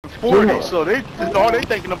40, so all they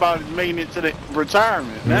thinking about is making it to the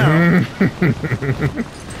retirement now.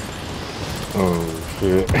 Oh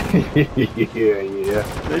shit. yeah.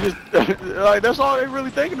 They just like that's all they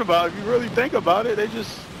really thinking about. If you really think about it, they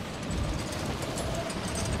just.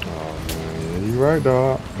 Oh man, you right,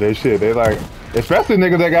 dog. They like, especially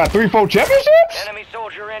niggas that got 3-4 championships. Enemy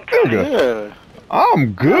soldier incoming. Yeah.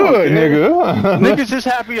 I'm good, nigga.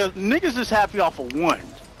 Niggas is happy off of one.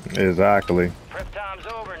 Exactly. Prep time's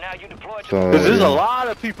over. Now you deploy to So, Cause there's a lot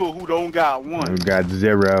of people who don't got one. We got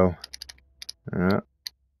 0. Yeah.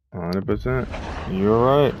 100%. You're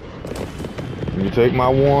right. You take my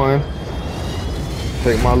 1,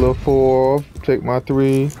 take my little 4, take my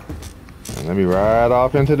 3, and let me ride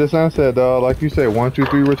off into the sunset, dog. Like you say, 1, 2,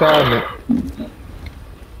 3 retirement.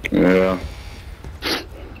 Yeah.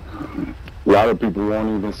 A lot of people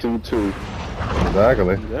won't even see 2.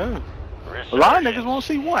 Exactly. Yeah. A lot of niggas won't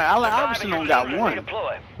see 1. Allen Iverson don't got 1.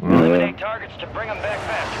 Eliminate targets to bring them back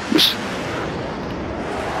faster.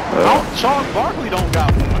 Charles Barkley don't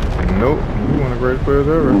got 1. Nope. He's one of the greatest players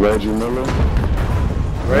ever. Reggie Miller.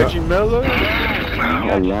 Reggie Miller.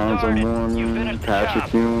 Alonzo Mourning.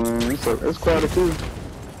 Patrick Ewing. It's quite a few.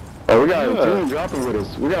 Oh, we got a team dropping with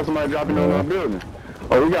us. We got somebody dropping on our building.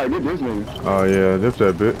 Oh, we gotta get this nigga. Oh yeah, this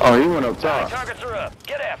that bit. Oh, he went up top. Targets are up.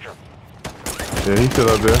 Get after him. Yeah, he's still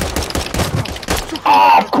up there.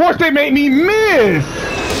 Oh, of course they made me miss!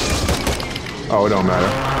 Oh, it don't matter.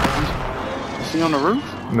 Is he on the roof?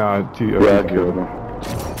 Nah, Yeah, I killed him.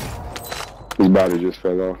 His body just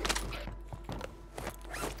fell off.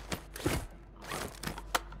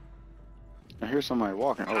 I hear somebody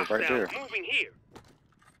walking. Oh, right there. Moving here.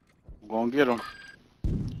 I'm gonna get him.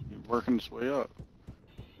 He's working his way up.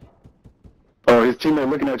 Oh, his teammate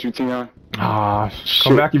looking at you, Tion. Ah,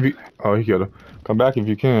 come back if you. Oh, he killed him. Come back if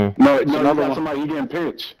you can. No, you got somebody. He getting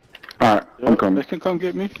pitched. All right, I'm coming. They can come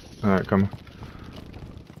get me. All right, come on.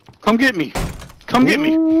 Come get me. Come get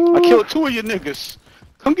me. I killed 2 of you niggas.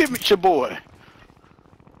 Come get me, your boy.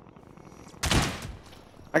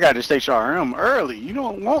 I got this HRM early. You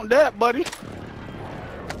don't want that, buddy.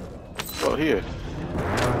 Oh, here.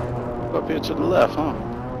 Up here to the left, huh?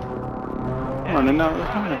 Running out.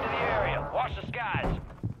 Watch the skies.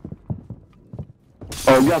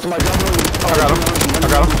 Oh, you got somebody dropping on you.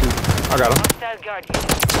 I got him.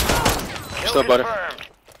 What's up, buddy?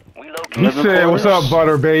 He said, "What's up,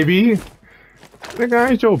 butter baby?" Nigga, I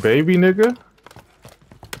ain't your baby, nigga.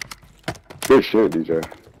 Good shit, DJ.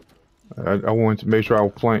 I wanted to make sure I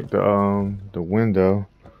flanked the window.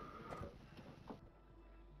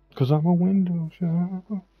 Cause I'm a window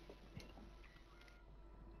shopper.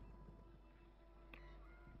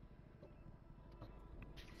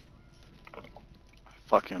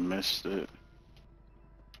 Fucking missed it.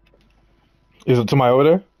 Is it somebody over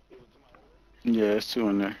there? Yeah, it's 2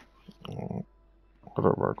 in there. Oh, what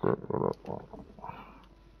up, right quick? What up?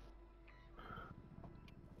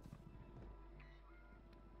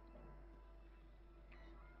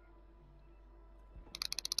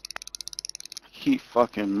 Keep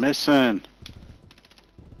fucking missing.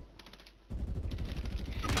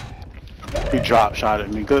 He drop shot at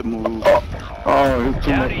me. Good move. Oh, his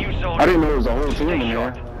teammate. I didn't know there was a whole team in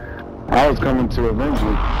there. I was coming to avenge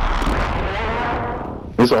you.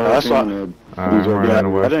 It's a whole team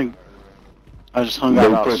there. I didn't. I just hung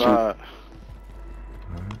out outside.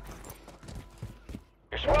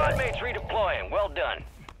 Your squad mates redeploying. Well done.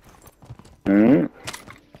 Mm-hmm.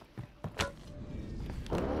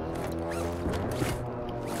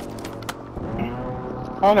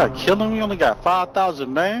 Oh, that killing me. Only got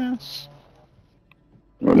 5,000 mans.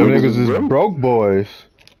 Them niggas is broke boys.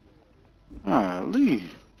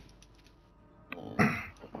 Leave.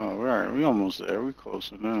 Oh, right. We almost there. We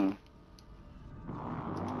closer now.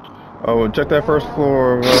 Oh, check that first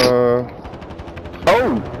floor of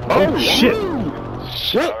Oh shit.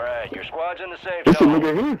 Shit. Alright, your squad's in the safe It's a zone.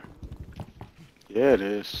 nigga here. Yeah, it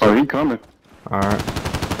is. Oh, he coming. Alright.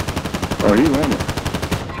 Oh, he running.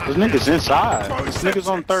 This nigga's inside. This nigga's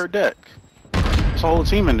on 3rd deck. There's a whole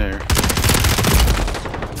team in there.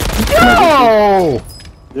 Yo!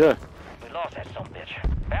 Yeah. We lost that sumbitch.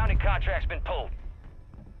 Bounty contract's been pulled.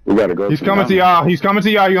 We gotta go. He's coming to y'all. He's coming to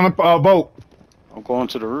y'all. He's on the boat. I'm going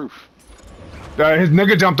to the roof. His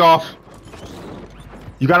nigga jumped off.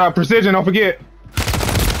 You got our precision, don't forget.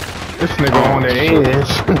 This nigga on the edge.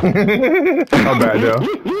 How bad though?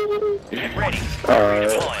 Get ready.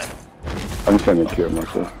 I'm finna kill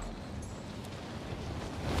myself.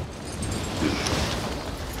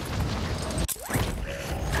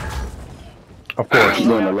 Of course. I'm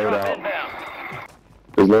doing the loadout.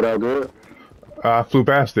 Is loadout good? I flew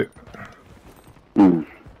past it. Mm.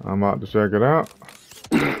 I'm out to check it out.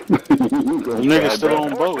 Niggas still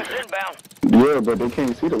on boat. Yeah, but they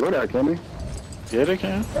can't see the loadout, can they? Yeah, they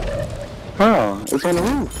can. How? It's on the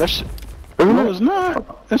roof. That's no, it's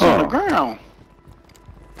not. It's on the ground.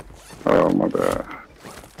 Oh my bad.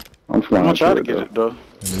 I'm I'm gonna try to it, get it though.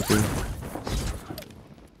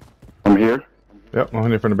 I'm here. Yep, I'm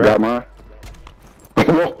here from the back. Got mine.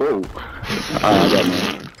 Whoa. I got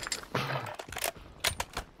mine.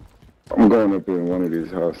 I'm going up in one of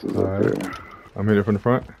these houses up right. there. I'm here from the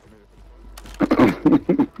front.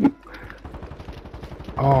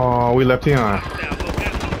 Oh, we left him on.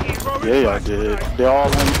 Yeah, I did. They all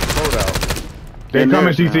on the loadout. They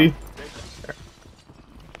coming, TT.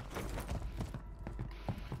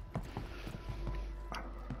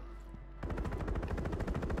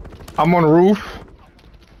 I'm on the roof.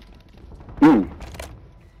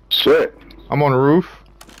 Shit. I'm on the roof.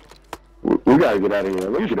 We gotta get out of here.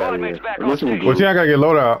 Let's get out of here. Well, see, I gotta get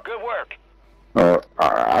loaded up. Good work.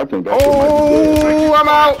 I think that's Oh, I'm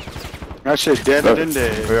out. That shit dead than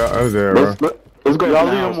dead. Yeah, I was there, bro. Let's go. Y'all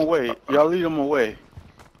lead them away. Y'all lead them away.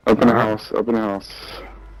 Up in the house. Up in the house.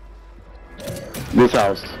 This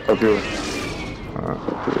house. Up here.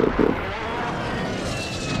 Up here.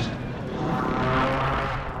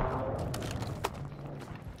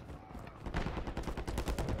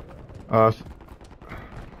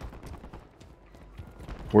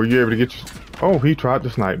 Were you able to get your... Oh, he tried to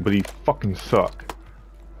snipe, but he fucking sucked.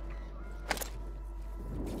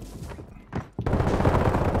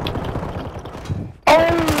 Oh!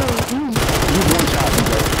 You one shot,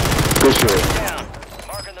 good shit. Down.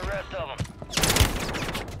 Marking the rest of them.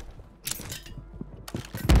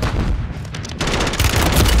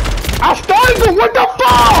 I stunned him! What the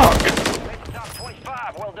fuck? Top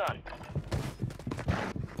 25. Well done.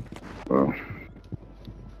 Oh.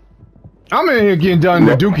 I'm in here getting done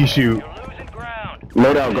the dookie shoot. You're losing ground.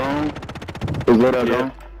 Loadout gone? Is loadout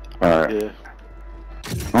gone? Alright. Yeah.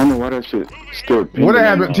 I don't know why that shit still pinging. What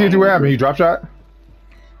happened? TT, what happened? He drop shot?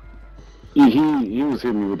 He was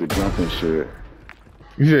hitting me with the jumping shit.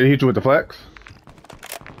 You said he hit you with the flex?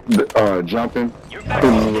 Jumping. You're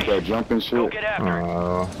Hitting me with that jumping Go shit. get after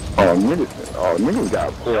it. Niggas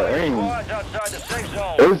got poor aim. Squads outside the safe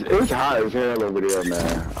zone. It's hot as hell over there,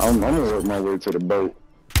 man. I'm gonna work my way to the boat.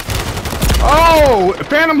 Oh!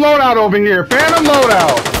 Phantom loadout over here! Phantom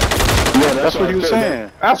loadout! Yeah, That's what he was saying.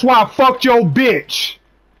 That's why I fucked your bitch!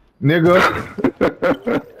 Nigga.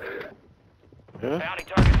 Yeah. Bounty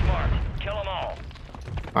targets marked. Kill them all.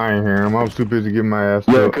 I ain't hearing him. I was too busy getting my ass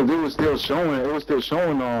Yeah, up. cause it was still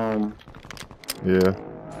showing. Yeah.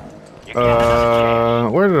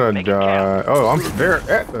 Where did I die? Oh, I'm there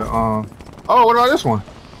at the, oh, what about this one?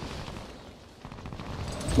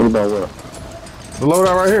 What about what? The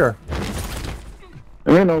loadout right here.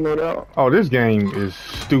 There ain't no loadout. Oh, this game is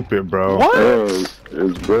stupid, bro. What?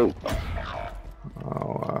 It's broke.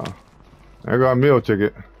 Oh, wow. I got a meal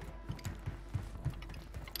ticket.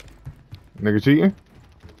 Nigga cheating?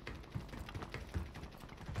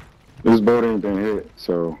 This boat ain't been hit,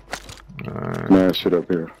 so man, shit up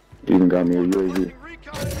here. Even got me a UAV.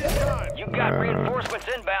 You got reinforcements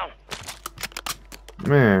inbound.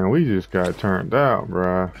 Man, we just got turned out,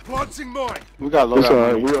 bruh. We got It's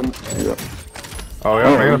loadout. alright. Yeah. Oh,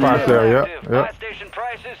 yeah, man, the fire sale, yep, Buy yep. station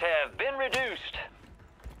prices have been reduced.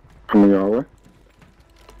 Coming your way.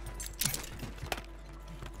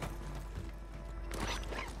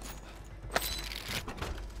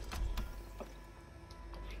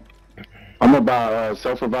 I'm gonna buy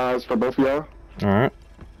self-revives for both of y'all. Alright.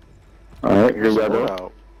 Alright, here's that go.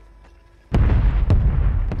 Loadout.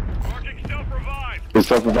 There's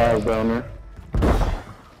self-revives down there.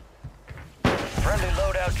 Friendly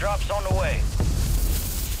loadout drops on the way.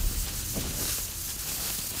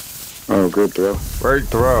 Oh, good throw. Great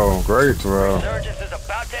throw, great throw. Resurgence is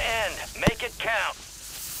about to end. Make it count.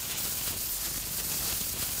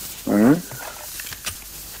 Alright.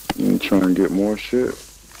 I'm trying to get more shit.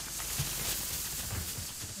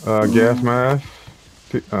 Gas mask.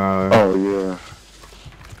 Oh, yeah.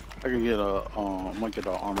 I can get a I'm gonna get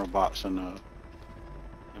an armor box and a.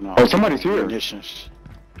 Oh, somebody's here. Munitions.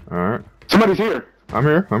 Alright. Somebody's here. I'm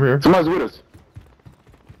here, I'm here. Somebody's with us.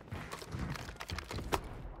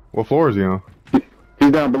 What floor is he on?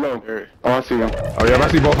 He's down below. There. Oh, I see him. Oh, yeah,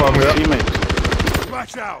 I see both of them. Yep.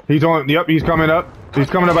 Teammates. He's on, yep, he's coming up. He's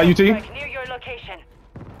coming up by UT. Near your location.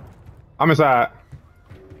 I'm inside.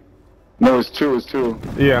 No, it's two. It's two.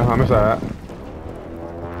 Yeah, I'm inside.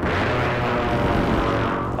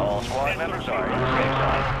 All squad members are in the safe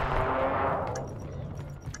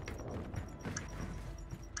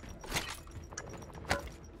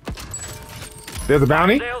zone. There's a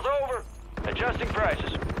bounty. Sales over. Adjusting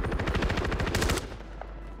prices.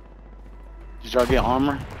 Did y'all get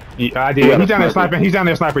armor? Yeah, I did. He's down there sniping. He's down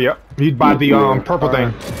there sniping. Yep. He's by the purple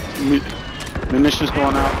thing. Munitions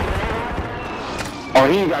going out. Oh,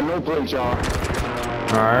 he ain't got no plates, y'all.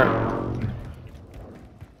 Alright.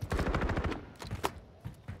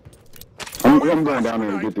 I'm going down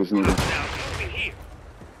there and get this nigga.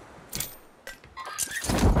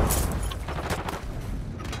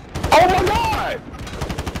 Oh my god!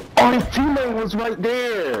 Oh, his teammate was right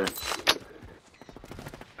there.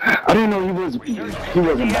 I didn't know he wasn't by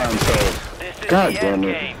himself. God damn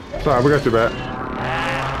it. Sorry, we got you back.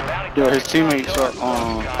 Yo, his teammates are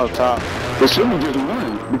up top. It should be just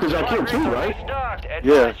one, because y'all killed two, right?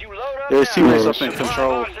 Yeah. His teammates up in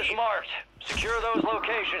control. Secure those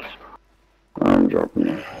locations. I'm dropping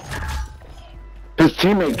it. His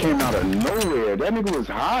teammate came out of nowhere. That nigga was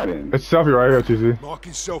hiding. It's selfie right here, TZ.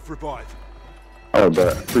 Marking self-revive. Oh,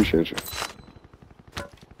 bet. Appreciate you.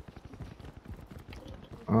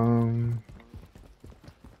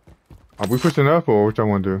 Are we pushing up or what y'all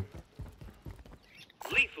want to do?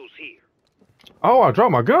 Lethal's here. Oh, I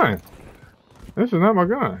dropped my gun. This is not my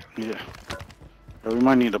gun. Yeah. We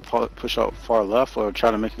might need to push out far left or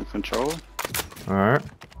try to make it control. Alright.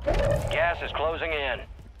 Gas is closing in.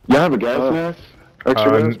 Y'all have a gas mask?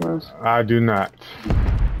 Extra gas mask? I do not.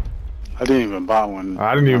 I didn't even buy one.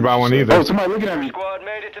 I didn't even buy one either. Oh, somebody looking at me. Squad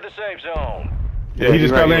made it to the safe zone. Yeah, he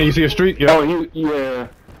just fell in. You see a street? Yeah. Oh,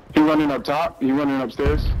 he running up top. He running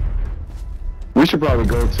upstairs. We should probably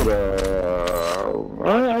go to the.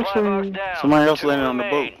 Actually, Somebody else landed on the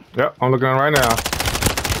boat. Yep, I'm looking at it right now.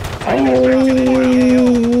 Oh,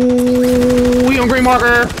 We on green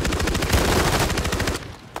marker.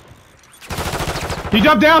 He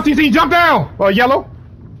jumped down, TC. He jumped down. Yellow.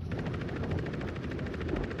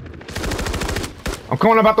 I'm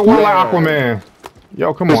coming about the water like Aquaman.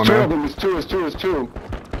 Yo, come on, man. It's two.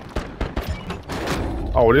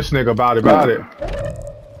 Oh, this nigga about it. This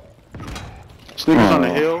nigga's on the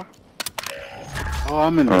hill. Oh,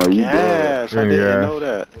 I'm in the gas. I didn't know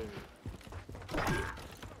that.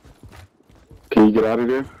 Can you get out of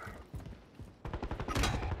there?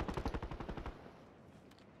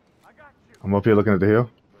 I'm up here looking at the hill.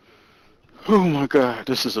 Oh my god,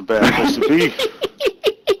 this is a bad place to be.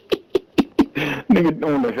 Nigga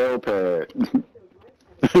on the hell pad.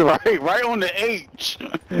 right on the H.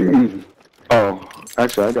 Oh,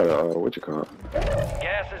 actually, I got a, what you call it?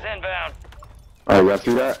 gas is inbound. Oh, y'all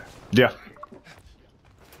see that? Yeah.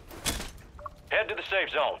 Head to the safe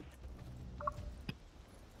zone.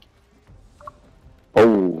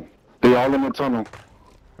 Oh, they all in the tunnel.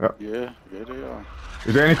 Yeah, they are.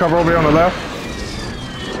 Is there any cover over here on the left?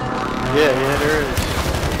 Yeah, there is.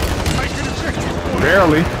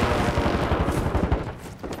 Barely.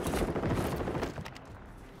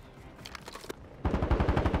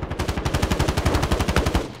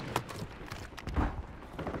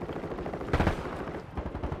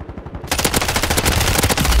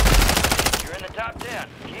 You're in the top 10.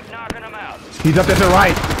 Keep knocking them out. He's up there to the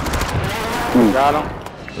right. Got him.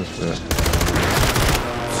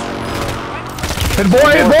 His boy!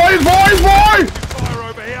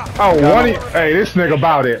 Oh, hey, this nigga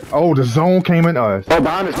about it. Oh, the zone came in us. Oh,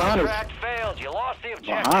 behind us. Contract failed. You lost the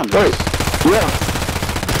objective. Behind Wait, us. yeah.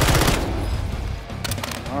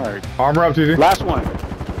 Alright. Armor up, TZ. Last one.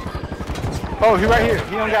 Oh, he right here.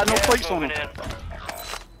 He don't got no plates on him.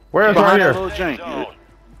 Where is right Behind that here? little jank.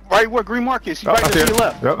 Right where green mark is. He Oh, right I see there to it. your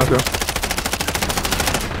left. Yep, that's it.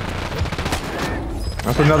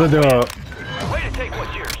 That's another dub. Way to take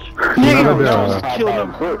what's yours. Another dub. Kill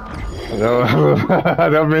him.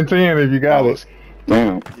 That'll been 10 if you got it.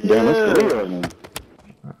 Damn, that's real, man.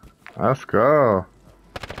 Let's go.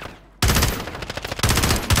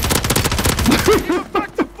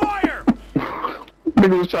 Back to fire!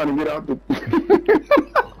 Nigga was trying to get out the.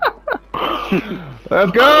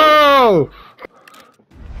 Let's go!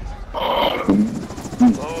 Oh,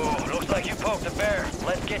 looks like you poked a bear.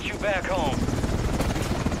 Let's get you back home.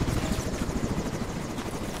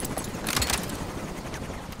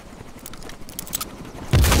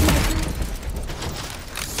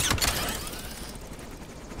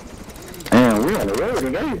 Damn, we on the road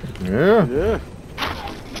today. Yeah.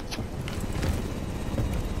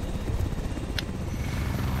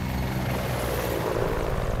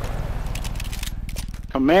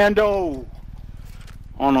 Commando.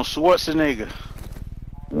 Arnold Schwarzenegger.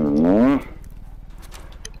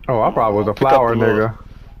 Oh, I probably was a flower the nigga.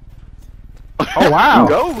 Oh, wow.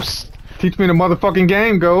 Ghost. Teach me the motherfucking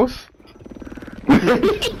game, Ghost.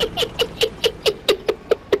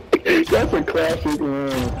 That's a classic,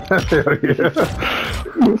 man. Hell yeah.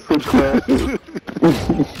 That's a classic.